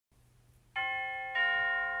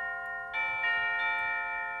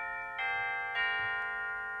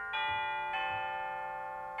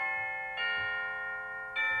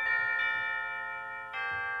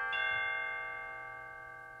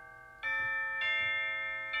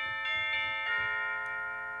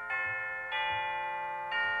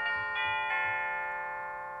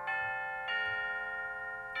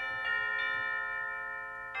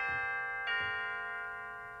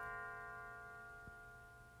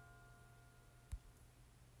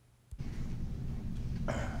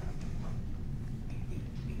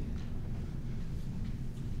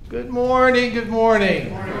Good morning, good morning.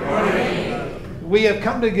 Good morning. We have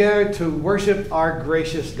come together to worship our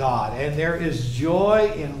gracious God, and there is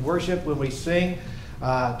joy in worship when we sing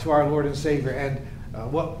to our Lord and Savior. And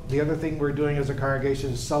the other thing we're doing as a congregation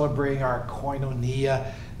is celebrating our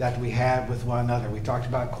koinonia that we have with one another. We talked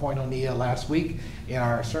about koinonia last week in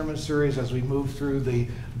our sermon series as we move through the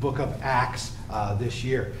book of Acts this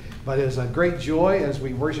year. But it's a great joy as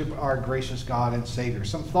we worship our gracious God and Savior.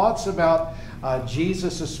 Some thoughts about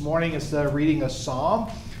Jesus this morning instead of reading a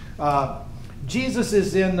psalm. Jesus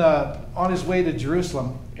is on his way to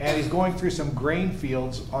Jerusalem, and he's going through some grain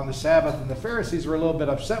fields on the Sabbath, and the Pharisees were a little bit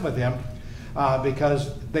upset with him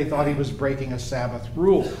because they thought he was breaking a Sabbath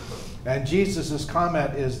rule. And Jesus'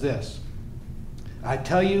 comment is this: I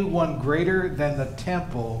tell you, one greater than the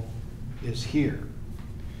temple is here.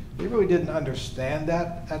 They really didn't understand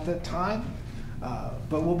that at that time,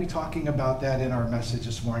 but we'll be talking about that in our message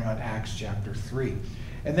this morning on Acts chapter 3.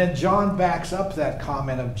 And then John backs up that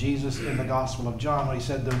comment of Jesus in the Gospel of John when he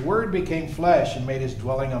said, the Word became flesh and made his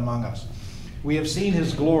dwelling among us. We have seen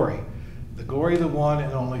his glory, the glory of the one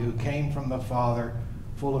and only who came from the Father,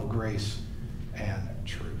 full of grace and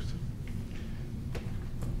truth.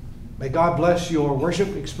 May God bless your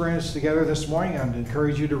worship experience together this morning. I would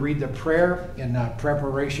encourage you to read the prayer in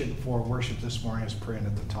preparation for worship this morning as printed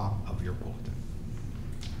at the top of your bulletin.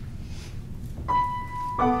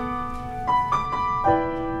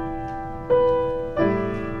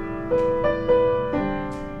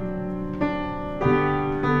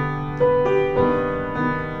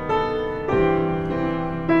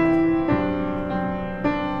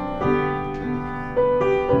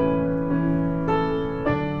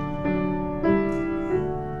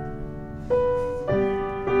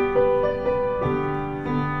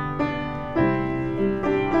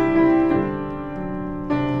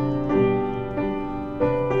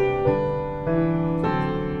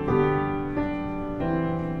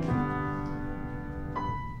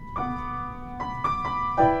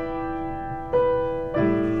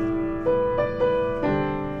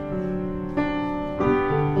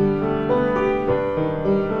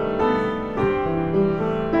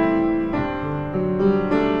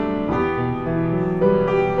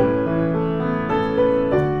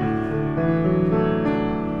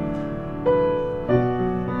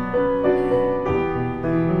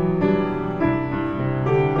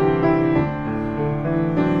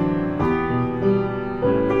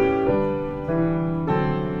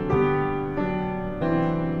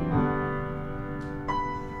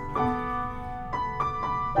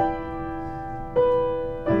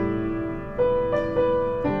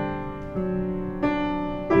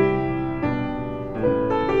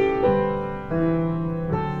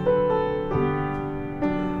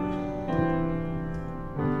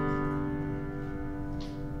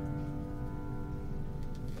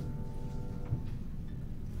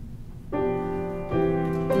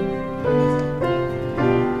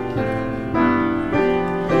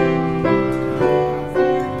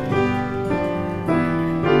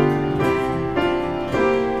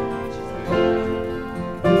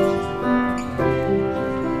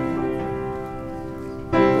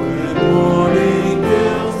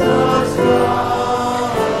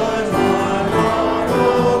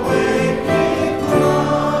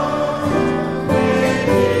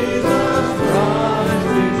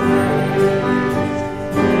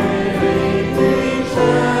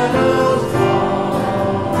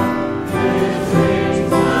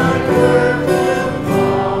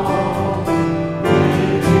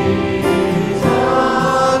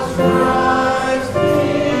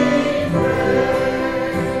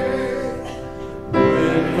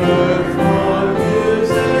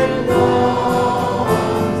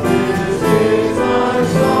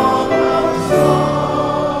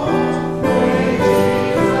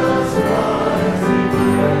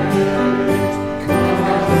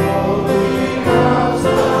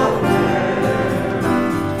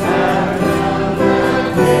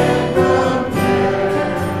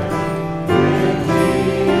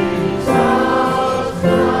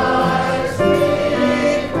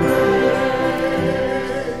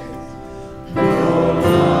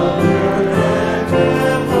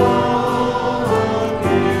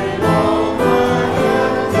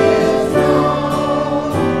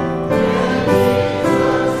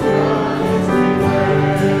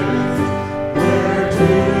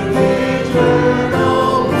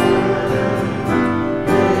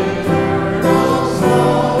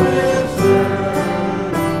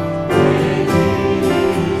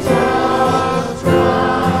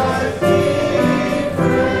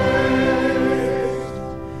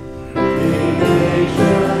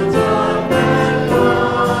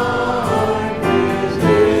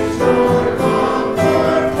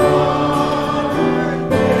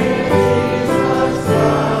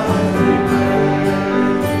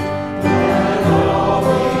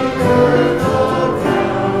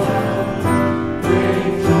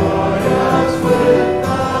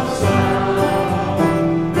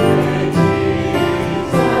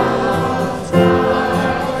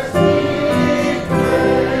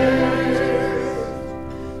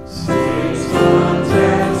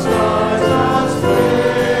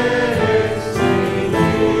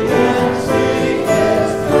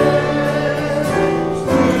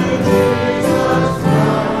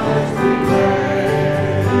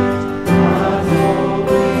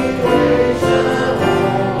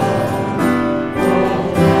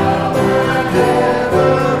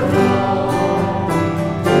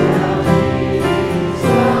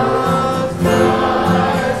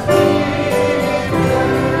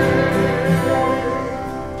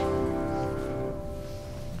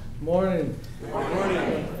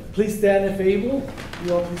 stand if able.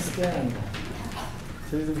 You all please stand.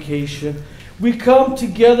 Sanctification. We come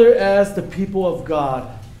together as the people of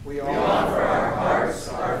God. We offer our hearts,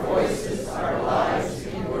 our voices, our lives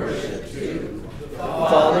in worship to the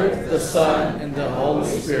Father, the Son, and the Holy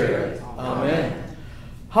Spirit. Amen.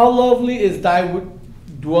 How lovely is thy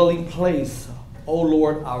dwelling place, O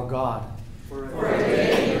Lord our God. For a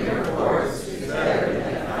day in your courts is better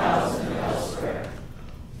than 1,000 elsewhere.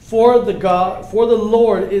 For the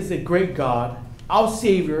Lord is a great God, our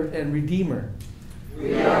Savior and Redeemer.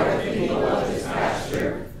 We are the people of his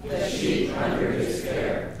pasture, the sheep under his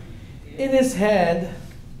care. In his hand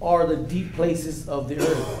are the deep places of the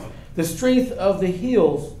earth. The strength of the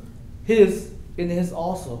hills, in his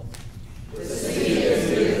also. The sea is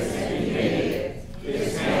his, and he made it.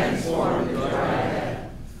 His hands formed the dry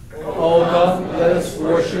land. O come, let us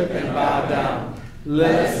worship and bow down.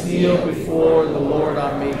 Let us kneel before the Lord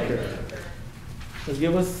our Maker. So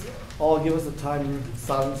give us a time in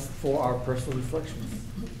silence for our personal reflections.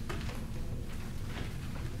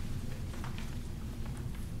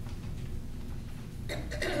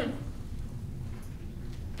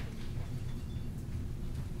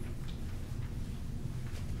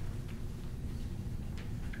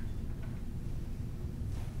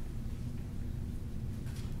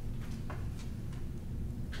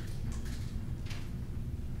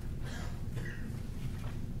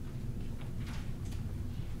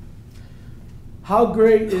 How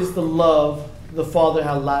great is the love the Father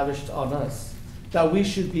has lavished on us, that we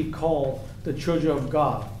should be called the children of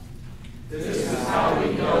God. This is how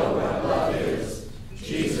we know what love is.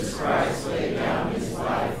 Jesus Christ laid down his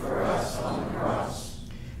life for us on the cross.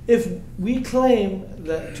 If we claim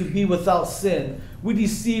that to be without sin, we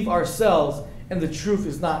deceive ourselves and the truth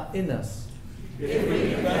is not in us. If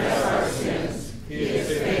we confess our sins, he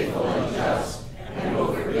is faithful and just and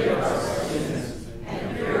will forgive our sins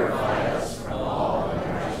and purify us from all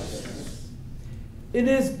unrighteousness. It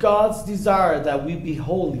is God's desire that we be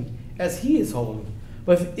holy as he is holy.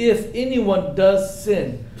 But if anyone does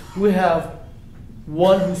sin, we have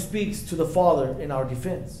one who speaks to the Father in our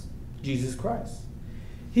defense, Jesus Christ.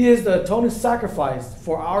 He is the atoning sacrifice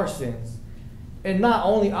for our sins, and not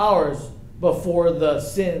only ours, but for the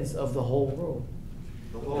sins of the whole world.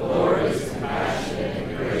 The Lord is compassionate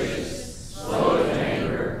and gracious, slow to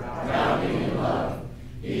anger, abounding in love.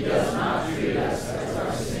 He does not treat us as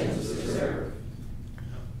our sins deserve.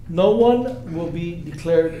 No one will be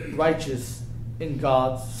declared righteous in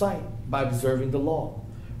God's sight by observing the law.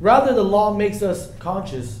 Rather, the law makes us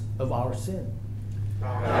conscious of our sin.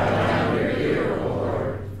 Bow down your ear, O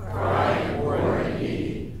Lord, for I am poor and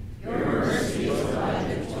needy. Your mercy is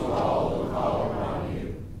abundant to all who call upon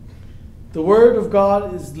you. The word of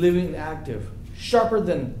God is living and active, sharper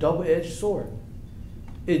than a double-edged sword.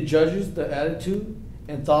 It judges the attitude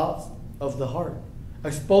and thoughts of the heart,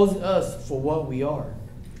 exposing us for what we are.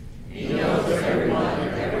 He knows everyone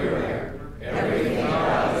and everywhere. Everything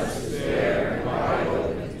about us is there and wide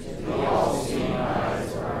open to the all-seeing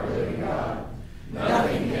eyes of our living God.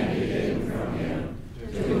 Nothing can be hidden from him, to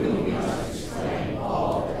whom we must explain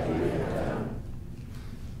all that we have done.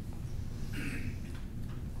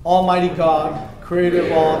 Almighty God, creator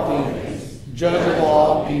of all things, judge of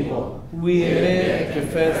all people, we admit and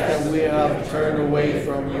confess that we have turned away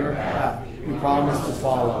from your path we promised to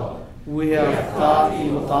follow. We have thought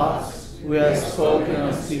evil thoughts. We have spoken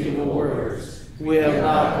unspeakable words. We have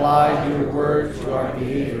not applied your word to our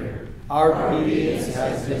behavior. Our obedience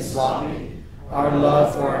has been sloppy. Our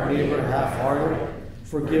love for our neighbor half-hearted.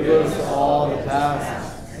 Forgive us all the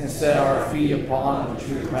past and set our feet upon the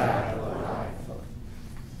true path of life.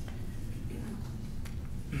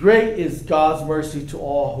 Great is God's mercy to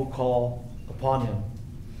all who call upon him.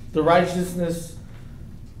 The righteousness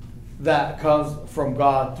that comes from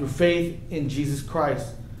God through faith in Jesus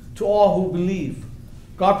Christ to all who believe.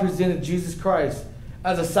 God presented Jesus Christ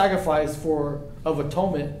as a sacrifice of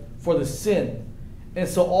atonement for the sin, and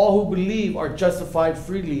so all who believe are justified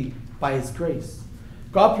freely by his grace.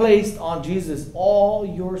 God placed on Jesus all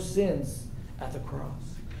your sins at the cross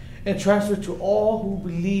and transferred to all who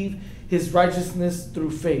believe his righteousness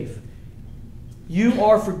through faith. You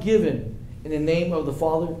are forgiven in the name of the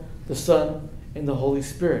Father, the Son, and the Holy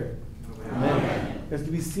Spirit. Amen. Let's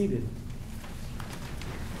be seated.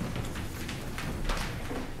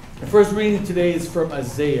 The first reading today is from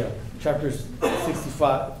Isaiah, chapter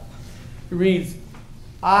 65. It reads,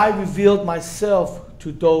 I revealed myself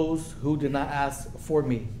to those who did not ask for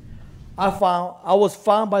me. I was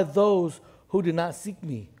found by those who did not seek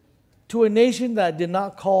me. To a nation that did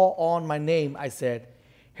not call on my name, I said,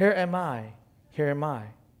 Here am I, here am I.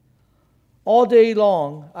 All day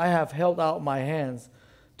long I have held out my hands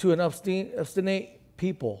to an obstinate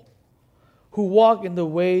people who walk in the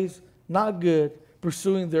ways not good,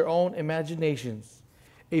 pursuing their own imaginations,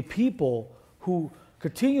 a people who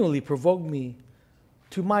continually provoke me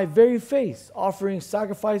to my very face, offering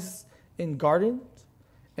sacrifices in gardens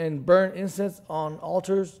and burn incense on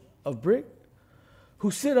altars of brick, who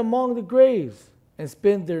sit among the graves and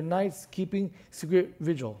spend their nights keeping secret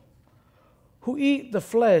vigil, who eat the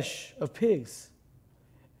flesh of pigs,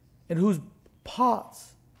 and whose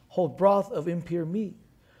pots hold broth of impure meat,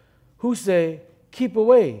 who say, keep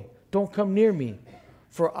away, don't come near me,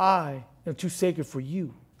 for I am too sacred for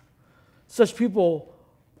you. Such people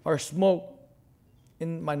are smoke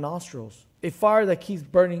in my nostrils, a fire that keeps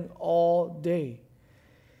burning all day.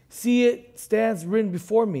 See, it stands written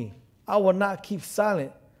before me. I will not keep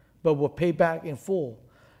silent, but will pay back in full.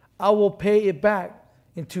 I will pay it back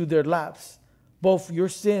into their laps, both your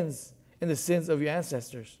sins and the sins of your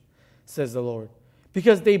ancestors, says the Lord.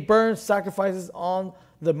 Because they burned sacrifices on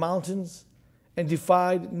the mountains and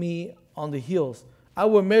defied me on the hills, I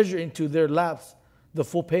will measure into their laps the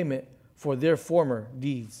full payment for their former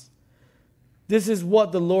deeds. This is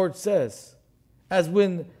what the Lord says. As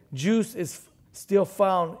when juice is still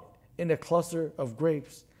found in a cluster of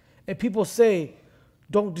grapes, and people say,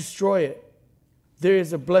 don't destroy it, there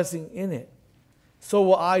is a blessing in it. So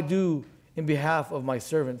will I do in behalf of my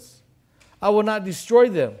servants. I will not destroy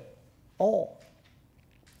them all.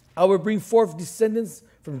 I will bring forth descendants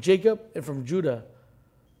from Jacob and from Judah,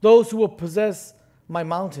 those who will possess my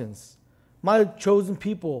mountains. My chosen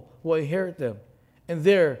people will inherit them, and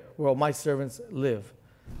there will my servants live.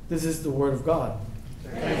 This is the word of God.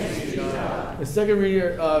 Thanks be to God. The second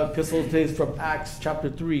reading epistle today is from Acts chapter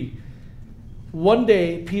 3. One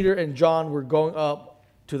day, Peter and John were going up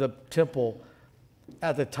to the temple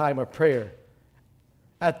at the time of prayer,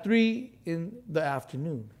 at 3 in the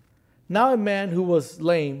afternoon. Now a man who was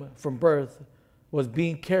lame from birth was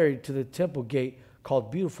being carried to the temple gate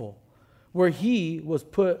called Beautiful, where he was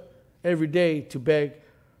put every day to beg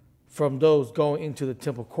from those going into the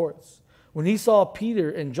temple courts. When he saw Peter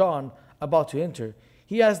and John about to enter,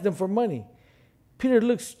 he asked them for money. Peter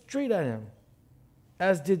looked straight at him,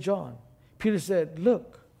 as did John. Peter said,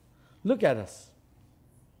 look at us.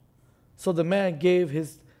 So the man gave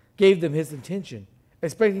them his intention,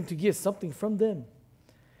 expecting to get something from them.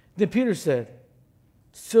 Then Peter said,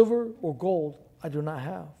 silver or gold I do not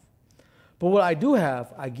have, but what I do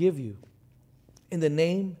have I give you. In the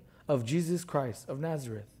name of Jesus Christ of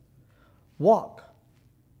Nazareth, walk.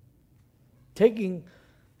 Taking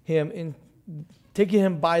him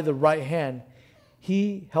by the right hand,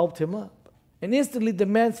 he helped him up. And instantly the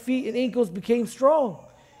man's feet and ankles became strong.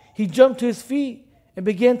 He jumped to his feet and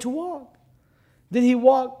began to walk. Then he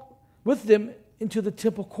walked with them into the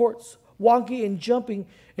temple courts, walking and jumping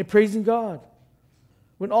and praising God.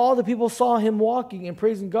 When all the people saw him walking and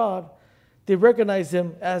praising God, they recognized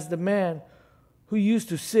him as the man who used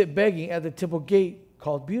to sit begging at the temple gate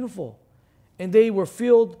called Beautiful. And they were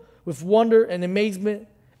filled with wonder and amazement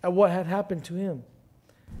at what had happened to him.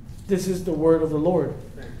 This is the word of the Lord.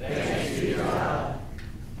 Thanks be to God.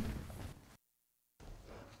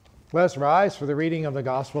 Let us rise for the reading of the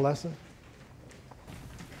gospel lesson.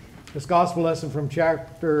 This gospel lesson from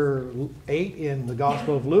chapter 8 in the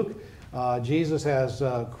Gospel of Luke. Jesus has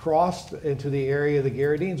crossed into the area of the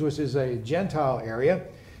Gerasenes, which is a Gentile area.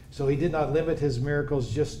 So he did not limit his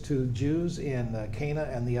miracles just to Jews in Cana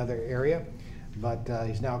and the other area, but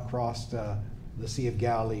he's now crossed the Sea of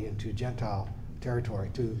Galilee into Gentile territory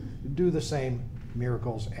to do the same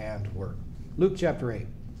miracles and work. Luke chapter 8.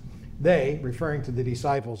 They, referring to the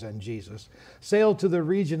disciples and Jesus, sailed to the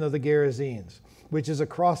region of the Gerasenes, which is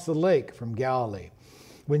across the lake from Galilee.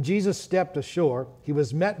 When Jesus stepped ashore, he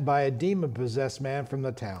was met by a demon-possessed man from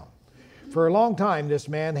the town. For a long time, this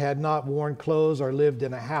man had not worn clothes or lived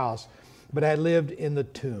in a house, but had lived in the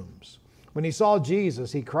tombs. When he saw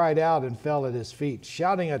Jesus, he cried out and fell at his feet,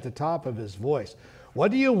 shouting at the top of his voice, "What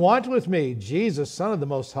do you want with me, Jesus, Son of the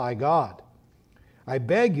Most High God? I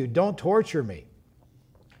beg you, don't torture me."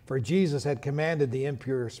 For Jesus had commanded the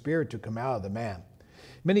impure spirit to come out of the man.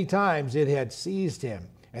 Many times it had seized him,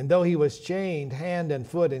 and though he was chained hand and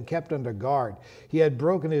foot and kept under guard, he had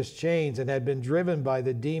broken his chains and had been driven by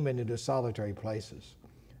the demon into solitary places.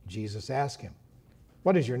 Jesus asked him,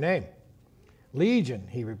 "What is your name?" "Legion,"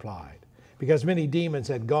 he replied, because many demons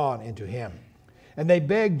had gone into him. And they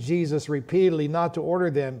begged Jesus repeatedly not to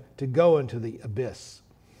order them to go into the abyss.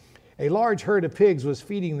 A large herd of pigs was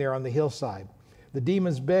feeding there on the hillside. The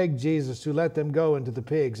demons begged Jesus to let them go into the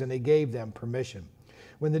pigs, and he gave them permission.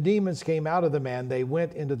 When the demons came out of the man, they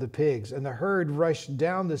went into the pigs, and the herd rushed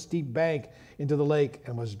down the steep bank into the lake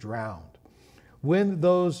and was drowned. When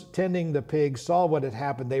those tending the pigs saw what had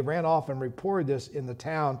happened, they ran off and reported this in the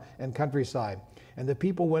town and countryside. And the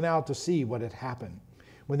people went out to see what had happened.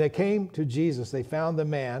 When they came to Jesus, they found the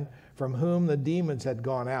man from whom the demons had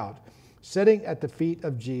gone out, sitting at the feet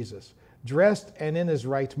of Jesus, dressed and in his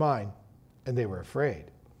right mind, and they were afraid.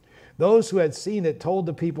 Those who had seen it told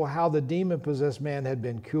the people how the demon-possessed man had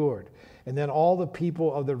been cured. And then all the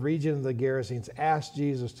people of the region of the Gerasenes asked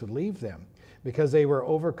Jesus to leave them, because they were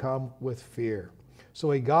overcome with fear.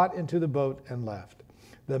 So he got into the boat and left.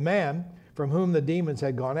 The man from whom the demons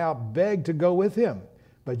had gone out begged to go with him,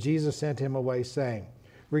 but Jesus sent him away, saying,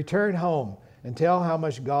 "Return home and tell how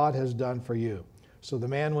much God has done for you." So the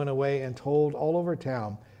man went away and told all over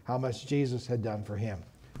town how much Jesus had done for him.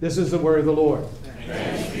 This is the word of the Lord.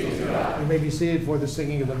 Thanks be to God. You may be seated for the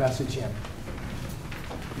singing of the message hymn.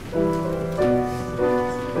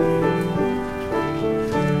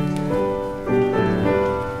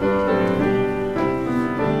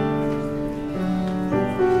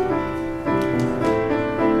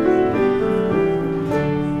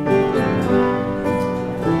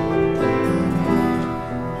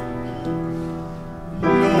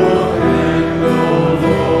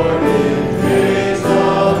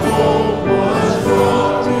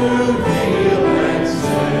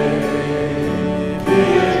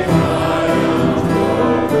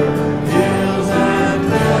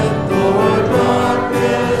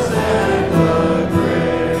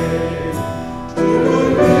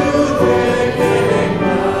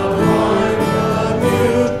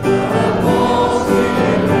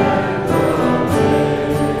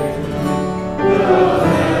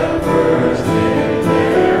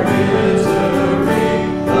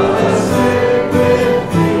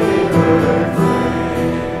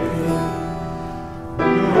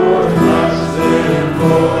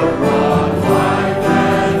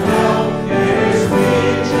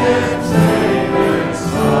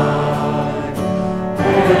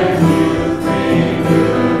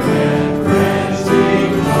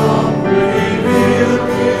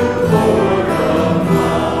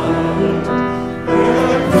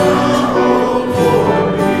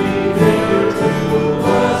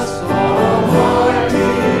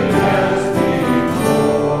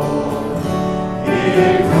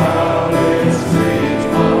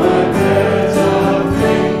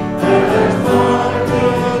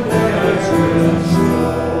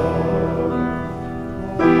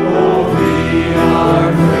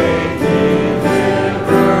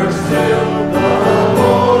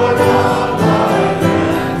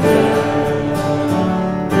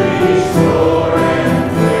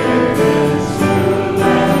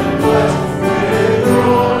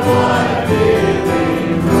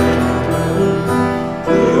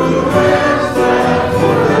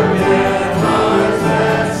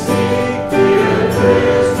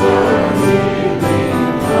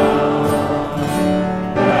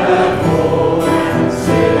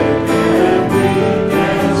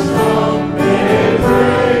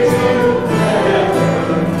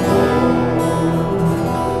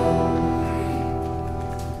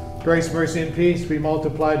 Grace, mercy, and peace be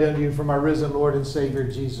multiplied unto you from our risen Lord and Savior,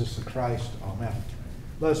 Jesus Christ. Amen.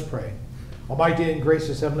 Let us pray. Almighty and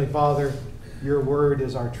gracious Heavenly Father, your word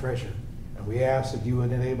is our treasure. And we ask that you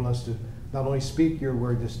would enable us to not only speak your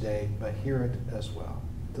word this day, but hear it as well,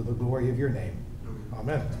 to the glory of your name.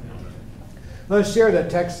 Amen. Let us share that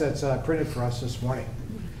text that's printed for us this morning.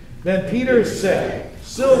 Then Peter said,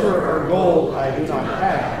 "Silver or gold I do not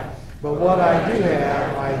have, but what I do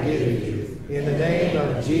have I give you. In the name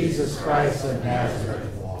of Jesus Christ of Nazareth,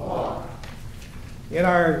 walk." In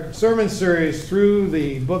our sermon series through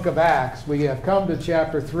the book of Acts, we have come to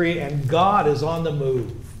chapter 3, and God is on the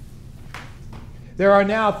move. There are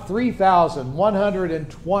now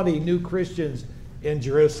 3,120 new Christians in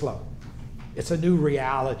Jerusalem. It's a new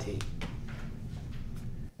reality.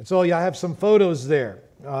 And so I have some photos there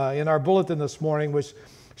in our bulletin this morning, which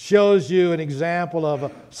shows you an example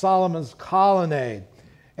of Solomon's colonnade.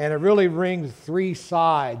 And it really rings three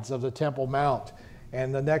sides of the Temple Mount.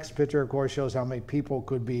 And the next picture, of course, shows how many people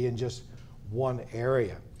could be in just one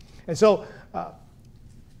area. And so,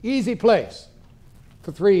 easy place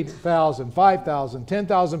for 3,000, 5,000,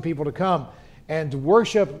 10,000 people to come and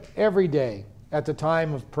worship every day at the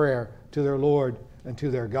time of prayer to their Lord and to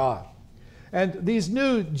their God. And these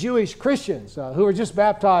new Jewish Christians who were just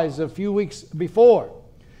baptized a few weeks before,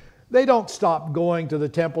 they don't stop going to the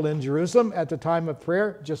temple in Jerusalem at the time of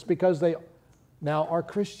prayer just because they now are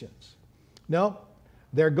Christians. No,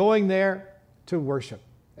 they're going there to worship,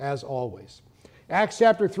 as always. Acts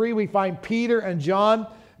chapter 3, we find Peter and John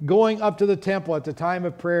going up to the temple at the time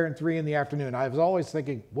of prayer at 3 in the afternoon. I was always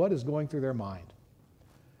thinking, what is going through their mind?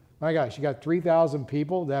 My gosh, you got 3,000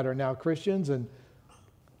 people that are now Christians, and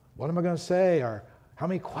what am I going to say? Or how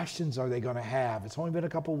many questions are they going to have? It's only been a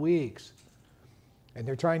couple weeks. And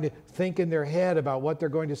they're trying to think in their head about what they're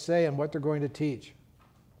going to say and what they're going to teach.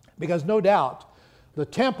 Because no doubt, the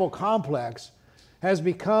temple complex has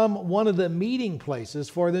become one of the meeting places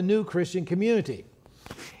for the new Christian community.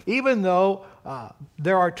 Even though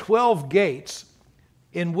there are 12 gates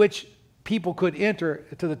in which people could enter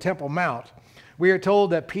to the Temple Mount, we are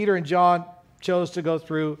told that Peter and John chose to go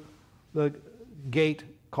through the gate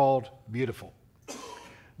called Beautiful.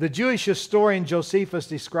 The Jewish historian Josephus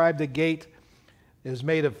described the gate as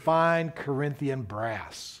made of fine Corinthian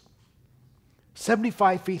brass,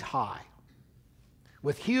 75 feet high,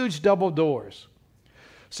 with huge double doors,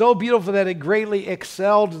 so beautiful that it greatly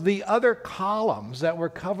excelled the other columns that were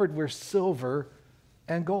covered with silver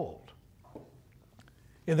and gold.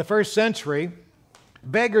 In the first century,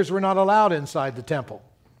 beggars were not allowed inside the temple,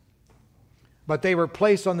 but they were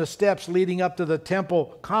placed on the steps leading up to the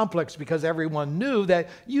temple complex because everyone knew that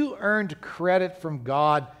you earned credit from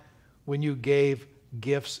God when you gave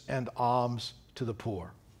gifts and alms to the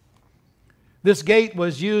poor. This gate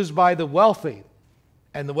was used by the wealthy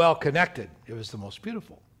and the well-connected. It was the most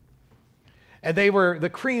beautiful. And they were the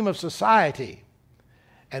cream of society,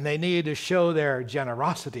 and they needed to show their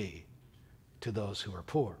generosity to those who were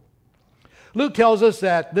poor. Luke tells us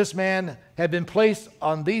that this man had been placed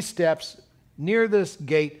on these steps near this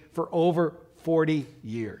gate for over 40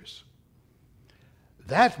 years.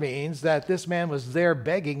 That means that this man was there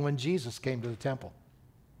begging when Jesus came to the temple.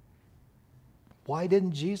 Why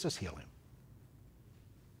didn't Jesus heal him?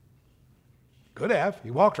 Could have.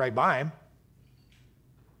 He walked right by him.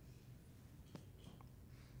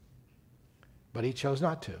 But he chose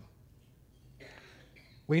not to.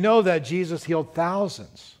 We know that Jesus healed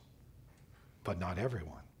thousands, but not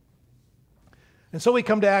everyone. And so we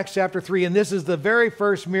come to Acts chapter 3, and this is the very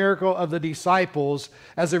first miracle of the disciples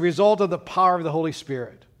as a result of the power of the Holy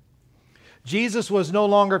Spirit. Jesus was no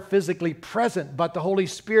longer physically present, but the Holy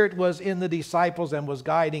Spirit was in the disciples and was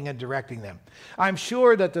guiding and directing them. I'm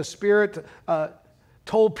sure that the Spirit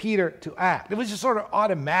told Peter to act. It was just sort of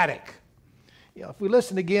automatic. You know, if we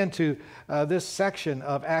listen again to this section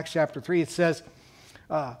of Acts chapter 3, it says,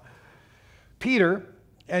 Peter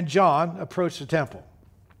and John approached the temple,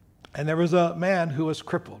 and there was a man who was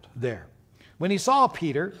crippled there. When he saw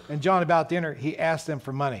Peter and John about to enter, he asked them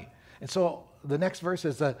for money. And so the next verse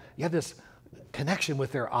is you have this connection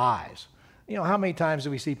with their eyes. You know, how many times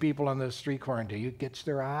do we see people on the street corner? Do you get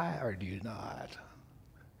their eye or do you not?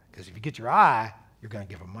 Because if you get your eye, you're going to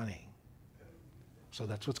give them money. So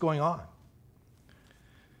that's what's going on.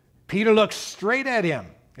 Peter looked straight at him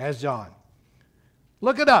as John.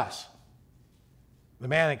 Look at us. The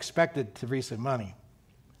man expected to receive money.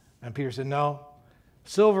 And Peter said, no,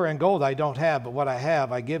 silver and gold I don't have, but what I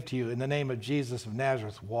have I give to you. In the name of Jesus of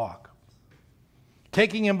Nazareth, walk.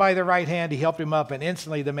 Taking him by the right hand, he helped him up, and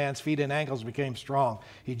instantly the man's feet and ankles became strong.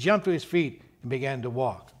 He jumped to his feet and began to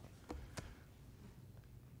walk.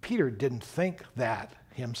 Peter didn't think that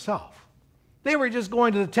himself. They were just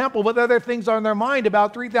going to the temple with other things on their mind,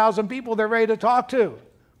 about 3,000 people they're ready to talk to.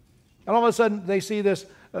 And all of a sudden, they see this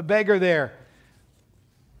beggar there.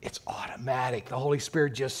 It's automatic. The Holy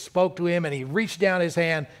Spirit just spoke to him, and he reached down his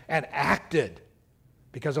hand and acted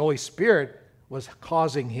because the Holy Spirit was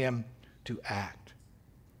causing him to act.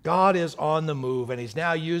 God is on the move, and he's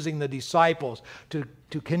now using the disciples to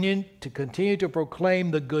continue to proclaim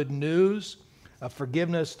the good news of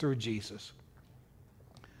forgiveness through Jesus.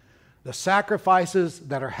 The sacrifices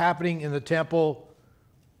that are happening in the temple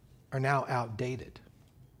are now outdated.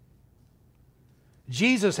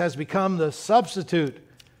 Jesus has become the substitute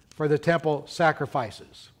for the temple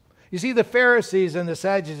sacrifices. You see, the Pharisees and the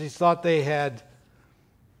Sadducees thought they had,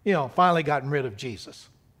 finally gotten rid of Jesus.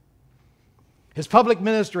 His public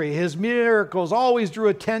ministry, his miracles always drew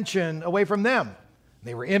attention away from them.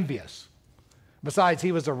 They were envious. Besides,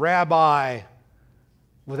 he was a rabbi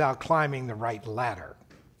without climbing the right ladder.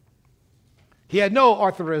 He had no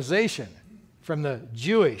authorization from the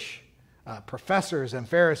Jewish professors and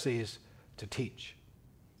Pharisees to teach.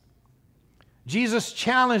 Jesus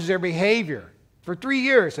challenged their behavior for 3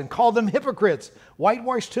 years and called them hypocrites,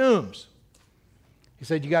 whitewashed tombs. He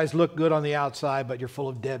said, you guys look good on the outside, but you're full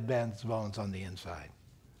of dead men's bones on the inside.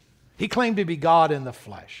 He claimed to be God in the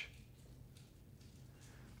flesh.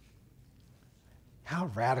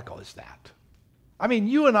 How radical is that? I mean,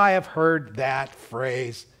 you and I have heard that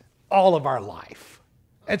phrase all of our life.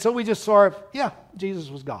 And so we just sort of, Jesus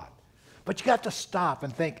was God. But you got to stop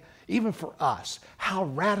and think, even for us, how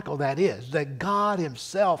radical that is, that God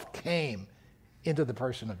himself came into the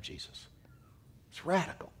person of Jesus. It's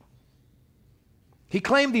radical. He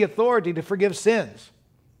claimed the authority to forgive sins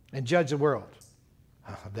and judge the world.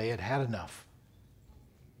 They had had enough.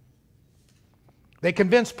 They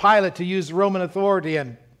convinced Pilate to use Roman authority,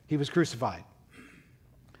 and he was crucified.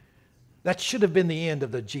 That should have been the end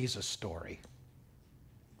of the Jesus story.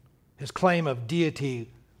 His claim of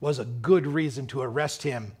deity was a good reason to arrest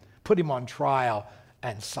him, put him on trial,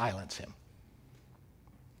 and silence him.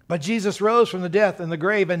 But Jesus rose from the death and the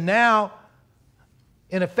grave, and now,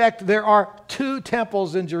 in effect, there are two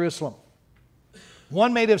temples in Jerusalem.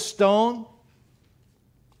 One made of stone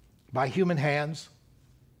by human hands,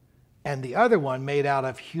 and the other one made out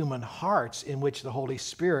of human hearts, in which the Holy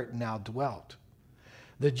Spirit now dwelt.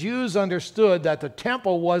 The Jews understood that the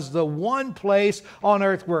temple was the one place on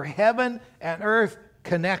earth where heaven and earth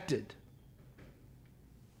connected.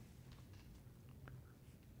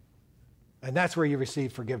 And that's where you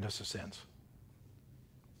receive forgiveness of sins.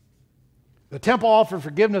 The temple offered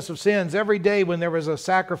forgiveness of sins every day when there was a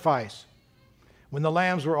sacrifice, when the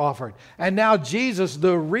lambs were offered. And now Jesus,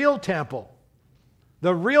 the real temple,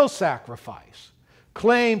 the real sacrifice,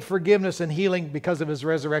 claimed forgiveness and healing because of his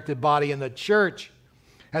resurrected body. And the church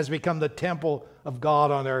has become the temple of God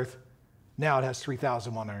on earth. Now it has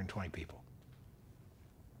 3,120 people.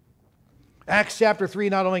 Acts chapter 3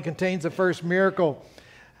 not only contains the first miracle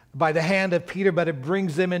by the hand of Peter, but it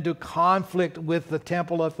brings them into conflict with the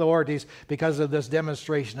temple authorities because of this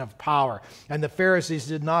demonstration of power. And the Pharisees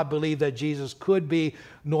did not believe that Jesus could be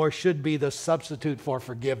nor should be the substitute for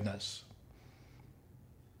forgiveness.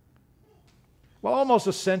 Well, almost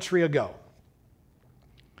a century ago,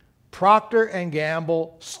 Procter &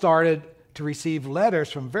 Gamble started to receive letters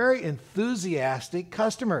from very enthusiastic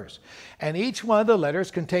customers. And each one of the letters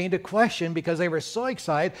contained a question because they were so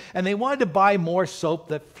excited and they wanted to buy more soap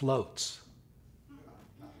that floats.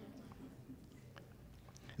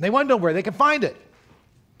 And they wanted to know where they could find it.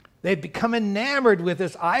 They'd become enamored with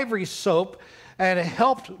this ivory soap, and it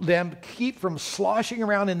helped them keep from sloshing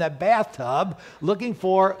around in that bathtub looking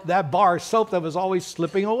for that bar of soap that was always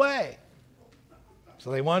slipping away. So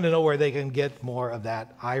they wanted to know where they can get more of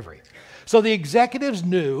that ivory. So the executives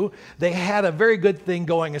knew they had a very good thing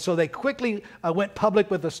going, and so they quickly went public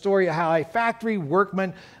with the story of how a factory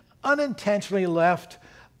workman unintentionally left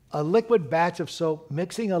a liquid batch of soap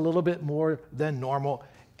mixing a little bit more than normal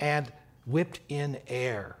and whipped in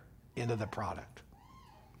air into the product.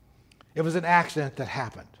 It was an accident that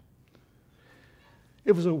happened.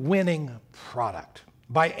 It was a winning product.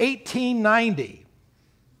 By 1890,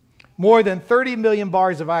 more than 30 million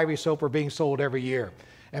bars of ivory soap were being sold every year.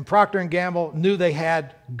 And Procter & Gamble knew they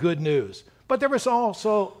had good news. But there was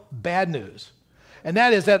also bad news. And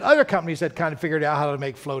that is that other companies had kind of figured out how to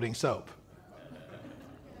make floating soap.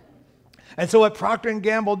 And so what Procter &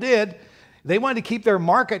 Gamble did, they wanted to keep their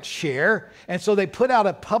market share. And so they put out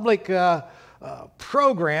a public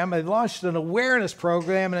program. They launched an awareness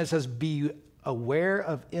program. And it says, be aware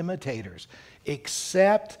of imitators.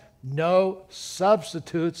 Accept no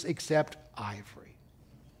substitutes except ivory.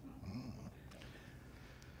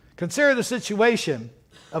 Consider the situation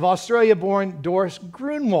of Australia-born Doris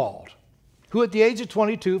Grunwald, who at the age of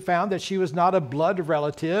 22 found that she was not a blood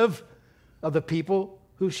relative of the people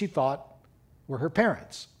who she thought were her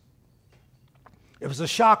parents. It was a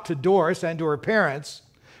shock to Doris and to her parents,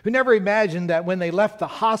 who never imagined that when they left the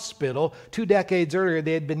hospital 2 decades earlier,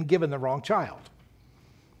 they had been given the wrong child.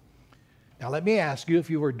 Now, let me ask you, if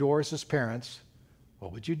you were Doris's parents,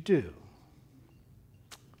 what would you do?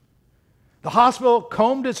 The hospital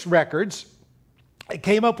combed its records. It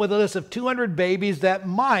came up with a list of 200 babies that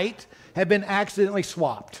might have been accidentally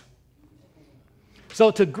swapped. So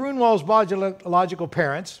to Grunwald's biological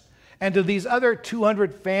parents and to these other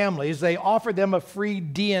 200 families, they offered them a free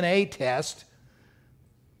DNA test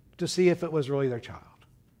to see if it was really their child.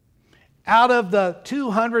 Out of the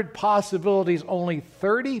 200 possibilities, only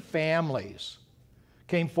 30 families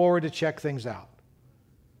came forward to check things out.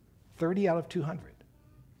 30 out of 200.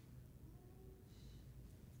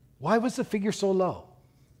 Why was the figure so low?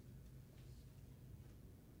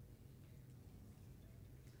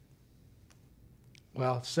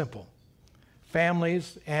 Well, it's simple.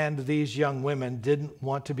 Families and these young women didn't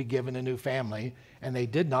want to be given a new family, and they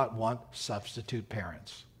did not want substitute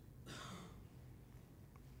parents.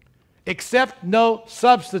 Accept no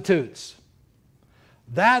substitutes.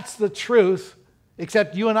 That's the truth,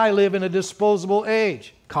 except you and I live in a disposable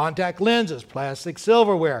age. Contact lenses, plastic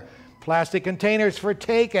silverware, plastic containers for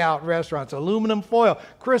takeout restaurants, aluminum foil,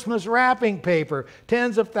 Christmas wrapping paper,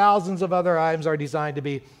 tens of thousands of other items are designed to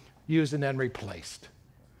be used and then replaced.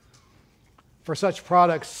 For such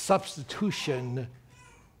products, substitution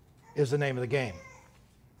is the name of the game.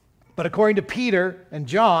 But according to Peter and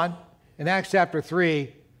John, In Acts chapter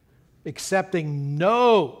 3, accepting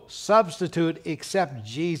no substitute except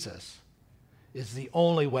Jesus is the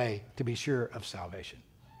only way to be sure of salvation.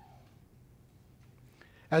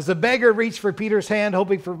 As the beggar reached for Peter's hand,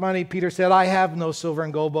 hoping for money, Peter said, I have no silver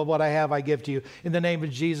and gold, but what I have I give to you. In the name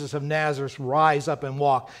of Jesus of Nazareth, rise up and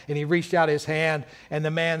walk. And he reached out his hand, and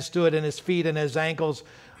the man stood, and his feet and his ankles,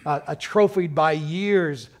 atrophied by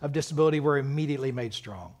years of disability, were immediately made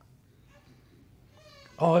strong.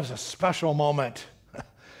 Oh, it was a special moment.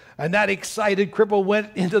 And that excited cripple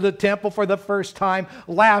went into the temple for the first time,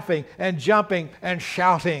 laughing and jumping and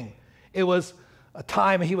shouting. It was a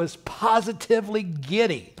time he was positively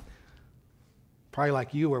giddy. Probably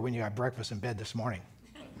like you were when you had breakfast in bed this morning.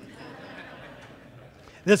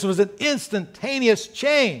 This was an instantaneous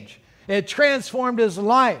change. It transformed his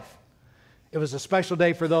life. It was a special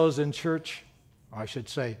day for those in church, or I should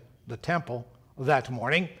say the temple, that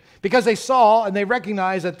morning, because they saw and they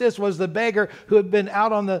recognized that this was the beggar who had been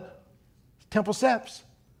out on the temple steps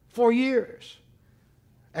for years.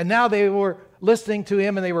 And now they were listening to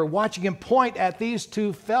him and they were watching him point at these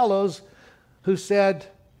two fellows who said,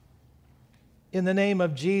 in the name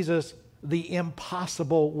of Jesus, the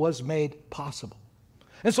impossible was made possible.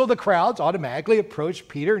 And so the crowds automatically approached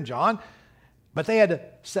Peter and John, but they had to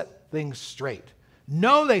set things straight.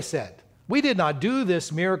 No, they said, we did not do this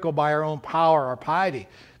miracle by our own power or piety.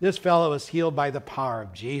 This fellow was healed by the power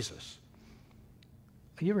of Jesus.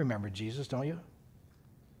 You remember Jesus, don't you?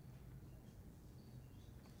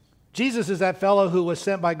 Jesus is that fellow who was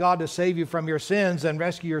sent by God to save you from your sins and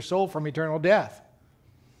rescue your soul from eternal death.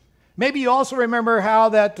 Maybe you also remember how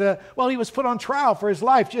that, he was put on trial for his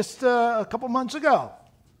life just a couple months ago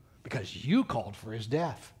because you called for his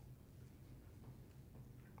death.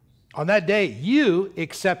 On that day, you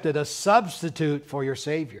accepted a substitute for your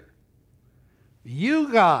Savior.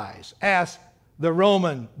 You guys asked the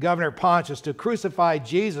Roman governor Pontius to crucify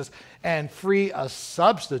Jesus and free a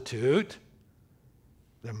substitute,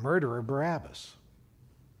 the murderer Barabbas.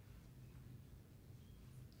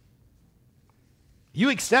 You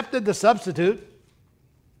accepted the substitute,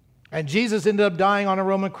 and Jesus ended up dying on a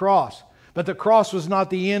Roman cross. But the cross was not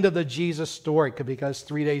the end of the Jesus story, because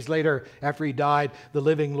 3 days later, after he died, the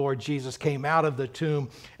living Lord Jesus came out of the tomb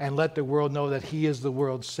and let the world know that he is the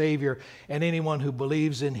world's Savior, and anyone who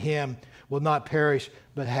believes in him will not perish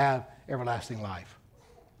but have everlasting life.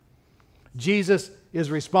 Jesus is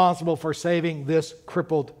responsible for saving this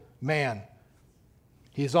crippled man.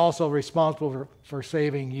 He is also responsible for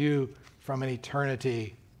saving you from an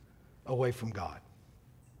eternity away from God.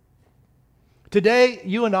 Today,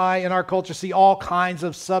 you and I in our culture see all kinds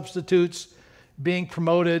of substitutes being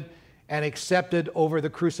promoted and accepted over the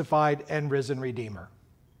crucified and risen Redeemer.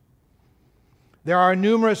 There are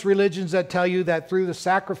numerous religions that tell you that through the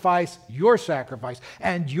sacrifice,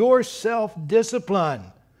 and your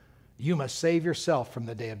self-discipline, you must save yourself from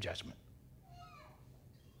the day of judgment.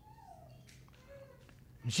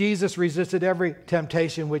 Jesus resisted every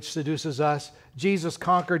temptation which seduces us. Jesus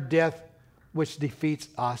conquered death, which defeats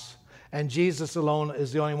us. And Jesus alone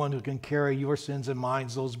is the only one who can carry your sins and mine,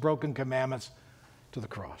 those broken commandments, to the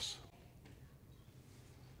cross.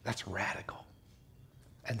 That's radical.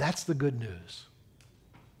 And that's the good news.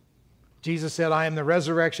 Jesus said, I am the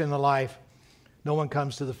resurrection and the life. No one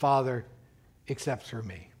comes to the Father except through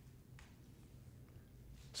me.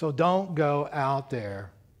 So don't go out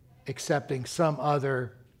there accepting some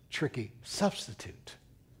other tricky substitute,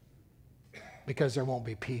 because there won't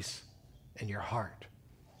be peace in your heart.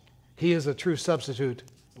 He is a true substitute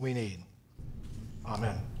we need.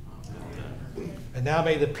 Amen. Amen. And now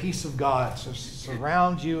may the peace of God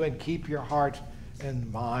surround you and keep your heart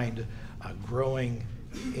and mind growing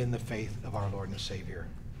in the faith of our Lord and Savior.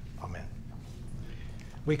 Amen.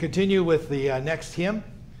 We continue with the next hymn,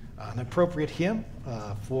 an appropriate hymn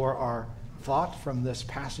for our thought from this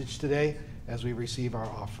passage today as we receive our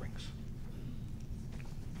offerings.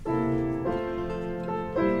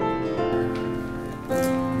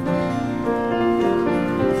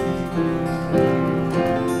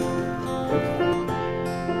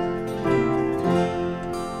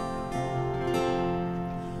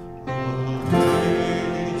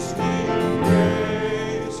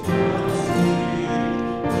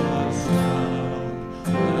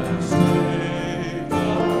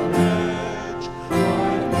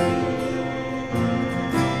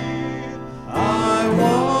 I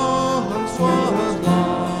want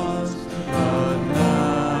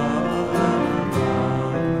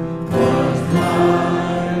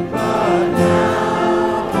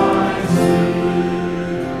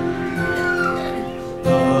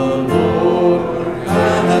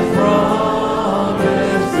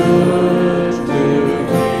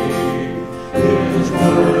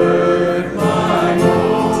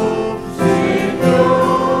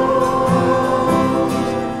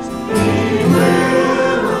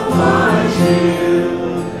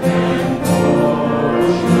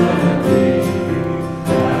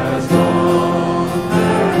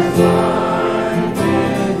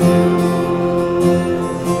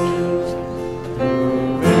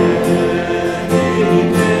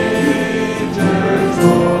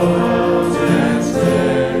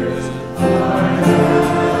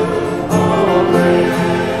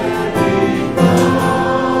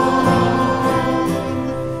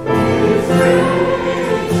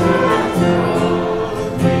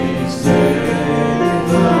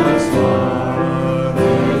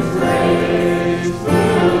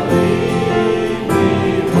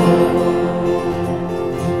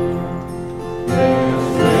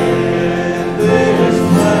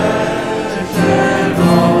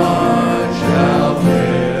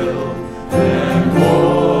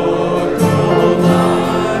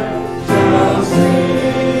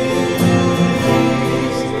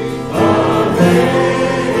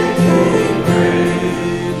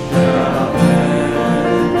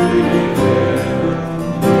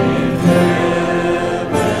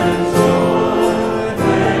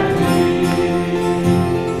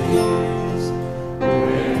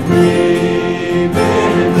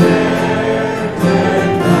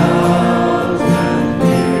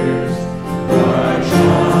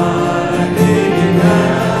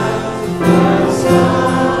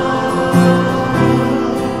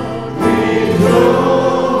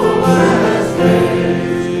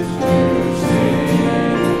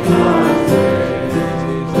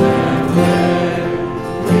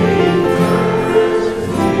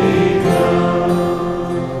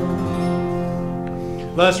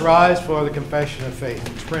Let us rise for the confession of faith.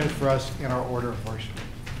 It's printed for us in our order of worship.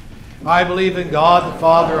 I believe in God the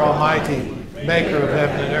Father Almighty, maker of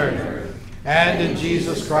heaven and earth, and in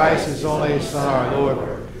Jesus Christ, his only Son, our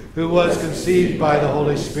Lord, who was conceived by the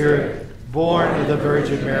Holy Spirit, born of the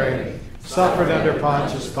Virgin Mary, suffered under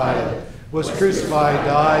Pontius Pilate, was crucified,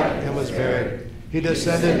 died, and was buried. He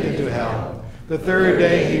descended into hell. The third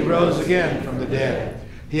day he rose again from the dead.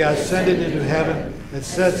 He ascended into heaven and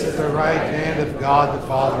sits at the right hand of God the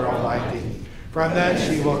Father Almighty. From thence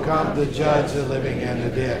he will come to judge the living and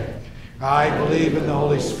the dead. I believe in the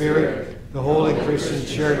Holy Spirit, the holy Christian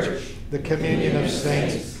church, the communion of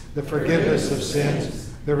saints, the forgiveness of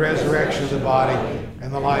sins, the resurrection of the body,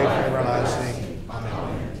 and the life everlasting.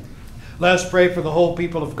 Amen. Let us pray for the whole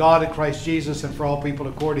people of God in Christ Jesus and for all people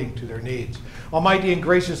according to their needs. Almighty and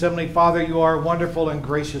gracious Heavenly Father, you are a wonderful and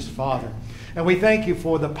gracious Father. And we thank you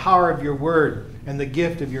for the power of your word and the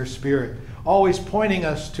gift of your Spirit, always pointing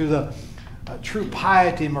us to the true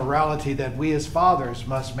piety and morality that we as fathers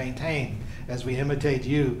must maintain as we imitate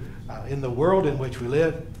you in the world in which we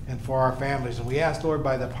live and for our families. And we ask, Lord,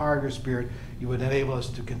 by the power of your Spirit, you would enable us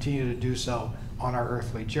to continue to do so on our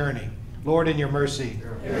earthly journey. Lord, in your mercy.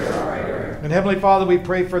 And Heavenly Father, we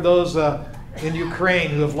pray for those in Ukraine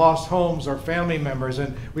who have lost homes or family members.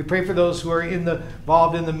 And we pray for those who are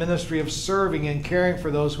involved in the ministry of serving and caring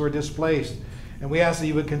for those who are displaced. And we ask that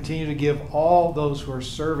you would continue to give all those who are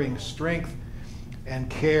serving strength and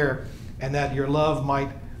care, and that your love might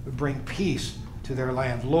bring peace to their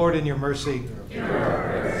land. Lord, in your mercy.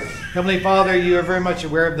 Heavenly Father, you are very much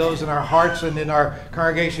aware of those in our hearts and in our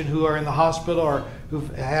congregation who are in the hospital or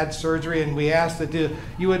who've had surgery, and we ask that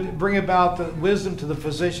you would bring about the wisdom to the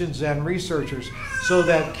physicians and researchers so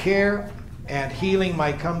that care and healing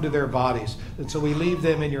might come to their bodies. And so we leave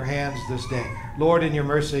them in your hands this day. Lord, in your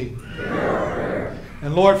mercy.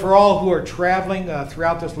 And Lord, for all who are traveling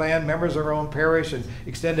throughout this land, members of our own parish and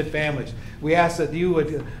extended families, we ask that you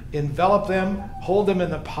would envelop them, hold them in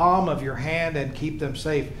the palm of your hand, and keep them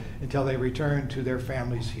safe until they return to their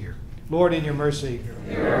families here. Lord, in your mercy.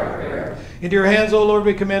 Into your hands, O Lord,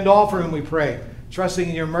 we commend all for whom we pray, trusting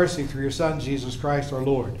in your mercy through your Son, Jesus Christ, our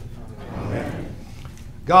Lord. Amen.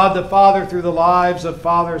 God the Father, through the lives of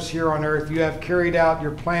fathers here on earth, you have carried out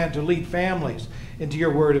your plan to lead families into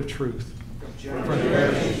your word of truth. From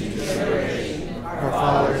generation to generation, our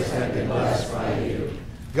fathers have been blessed by you.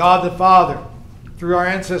 God the Father, through our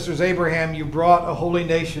ancestors Abraham, you brought a holy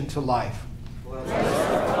nation to life. Bless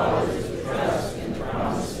our fathers who trust in the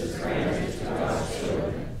promises granted to God's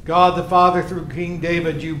children. God the Father, through King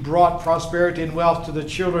David, you brought prosperity and wealth to the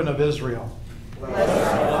children of Israel. Bless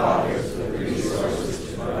our fathers with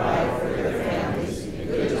resources to provide for their families in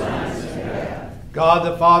good times and bad. God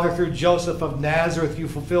the Father, through Joseph of Nazareth, you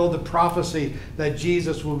fulfilled the prophecy that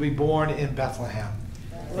Jesus will be born in Bethlehem.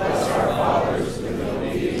 Bless our fathers with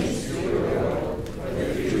obedience to your will for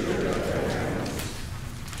the future of their families.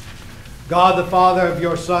 God the Father, of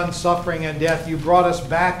your Son's suffering and death, you brought us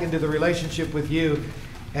back into the relationship with you,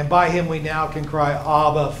 and by him we now can cry,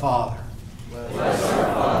 Abba, Father. Bless our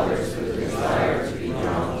fathers with desire to be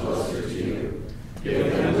drawn closer to you.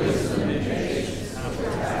 Give them wisdom and patience for the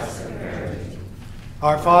task of parenting.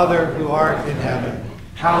 Our Father, who art in heaven,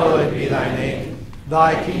 hallowed be thy name.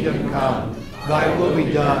 Thy kingdom come, thy will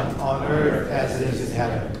be done on earth as it is in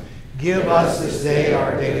heaven. Give us this day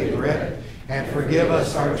our daily bread, and forgive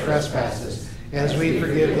us our trespasses, as we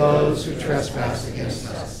forgive those who trespass against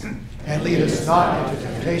us. And lead us not into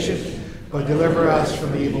temptation, but deliver us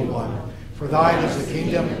from the evil one. For thine is the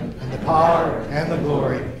kingdom, and the power, and the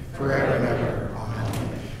glory, forever and ever.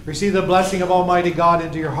 Amen. Receive the blessing of Almighty God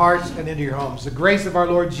into your hearts and into your homes. The grace of our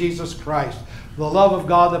Lord Jesus Christ, the love of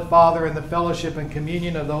God the Father, and the fellowship and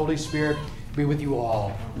communion of the Holy Spirit be with you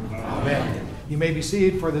all. Amen. You may be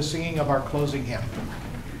seated for the singing of our closing hymn.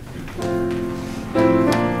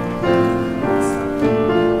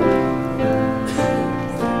 Yeah.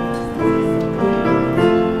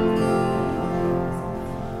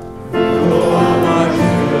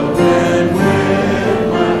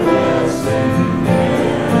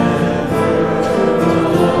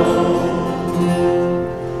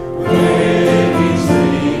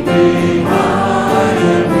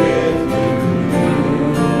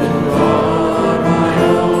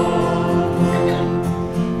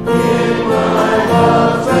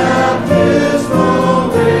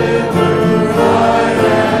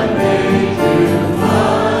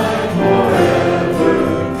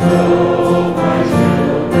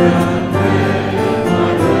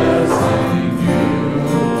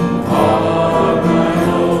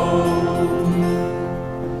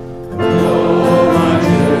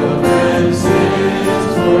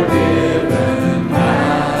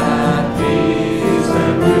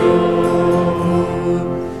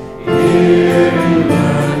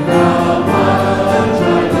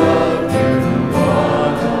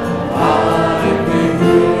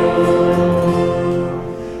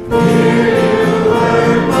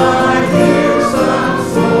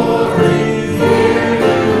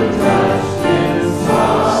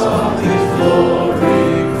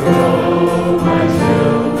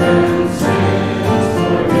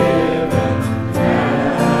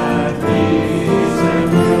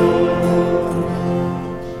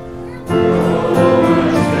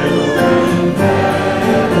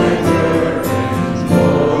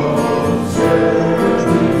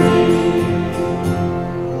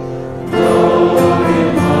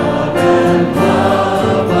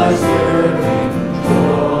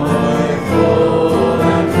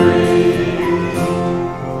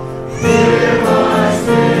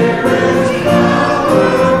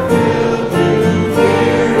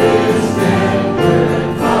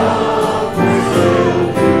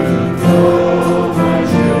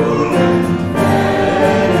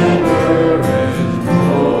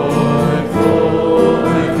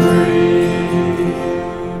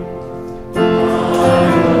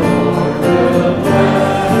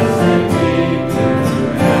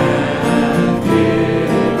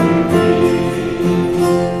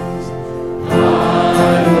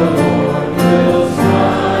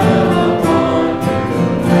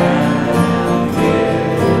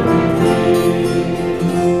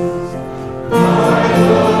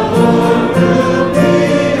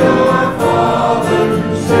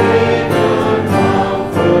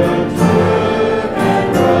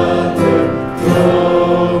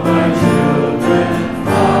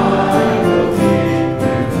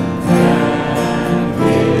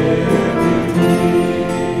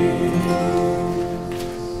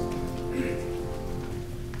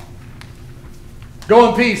 Go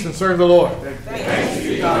in peace and serve the Lord. Thanks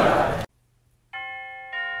be to God.